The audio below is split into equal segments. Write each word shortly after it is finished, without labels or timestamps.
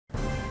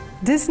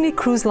Disney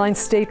Cruise Line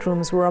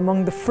staterooms were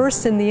among the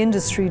first in the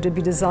industry to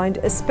be designed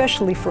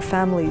especially for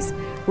families,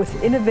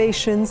 with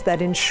innovations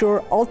that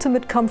ensure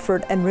ultimate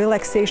comfort and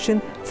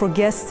relaxation for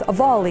guests of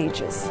all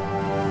ages.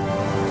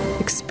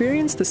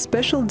 Experience the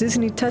special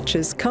Disney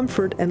touches,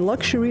 comfort, and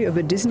luxury of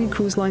a Disney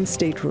Cruise Line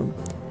stateroom.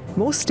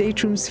 Most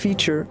staterooms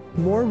feature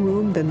more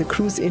room than the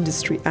cruise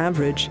industry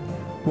average,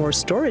 more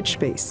storage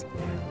space.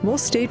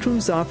 Most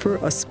staterooms offer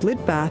a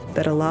split bath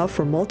that allow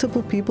for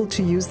multiple people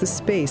to use the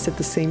space at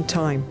the same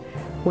time.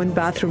 One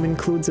bathroom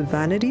includes a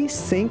vanity,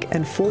 sink,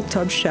 and full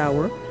tub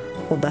shower,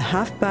 while the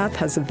half bath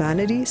has a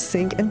vanity,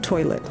 sink, and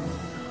toilet.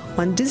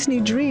 On Disney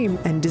Dream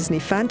and Disney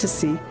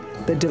Fantasy,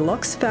 the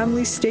deluxe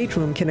family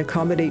stateroom can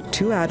accommodate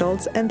 2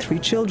 adults and 3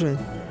 children.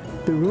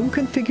 The room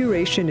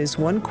configuration is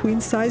 1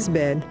 queen-size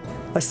bed,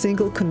 a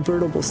single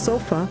convertible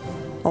sofa,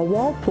 a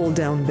wall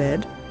pull-down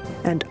bed,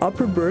 and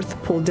upper berth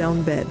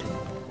pull-down bed.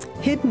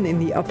 Hidden in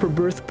the upper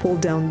berth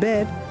pull-down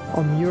bed,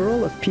 a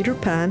mural of Peter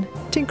Pan,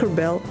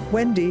 Tinkerbell,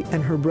 Wendy,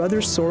 and her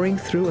brother soaring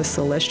through a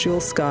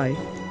celestial sky.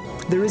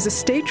 There is a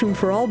stateroom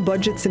for all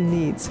budgets and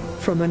needs,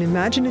 from an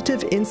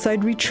imaginative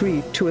inside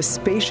retreat to a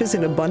spacious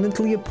and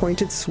abundantly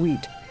appointed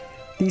suite.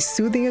 These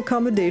soothing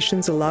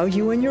accommodations allow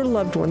you and your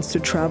loved ones to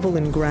travel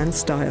in grand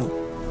style.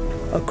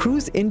 A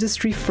cruise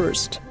industry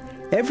first.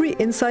 Every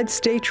inside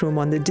stateroom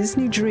on the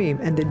Disney Dream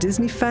and the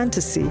Disney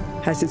Fantasy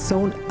has its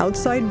own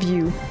outside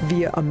view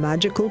via a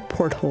magical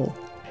porthole.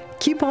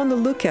 Keep on the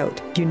lookout.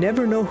 You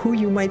never know who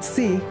you might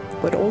see,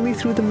 but only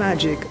through the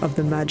magic of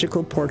the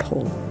magical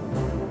porthole.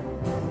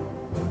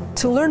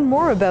 To learn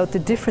more about the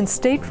different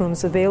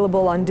staterooms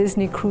available on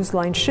Disney Cruise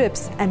Line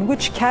ships and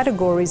which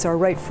categories are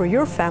right for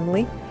your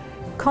family,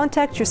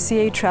 contact your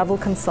CA travel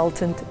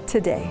consultant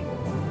today.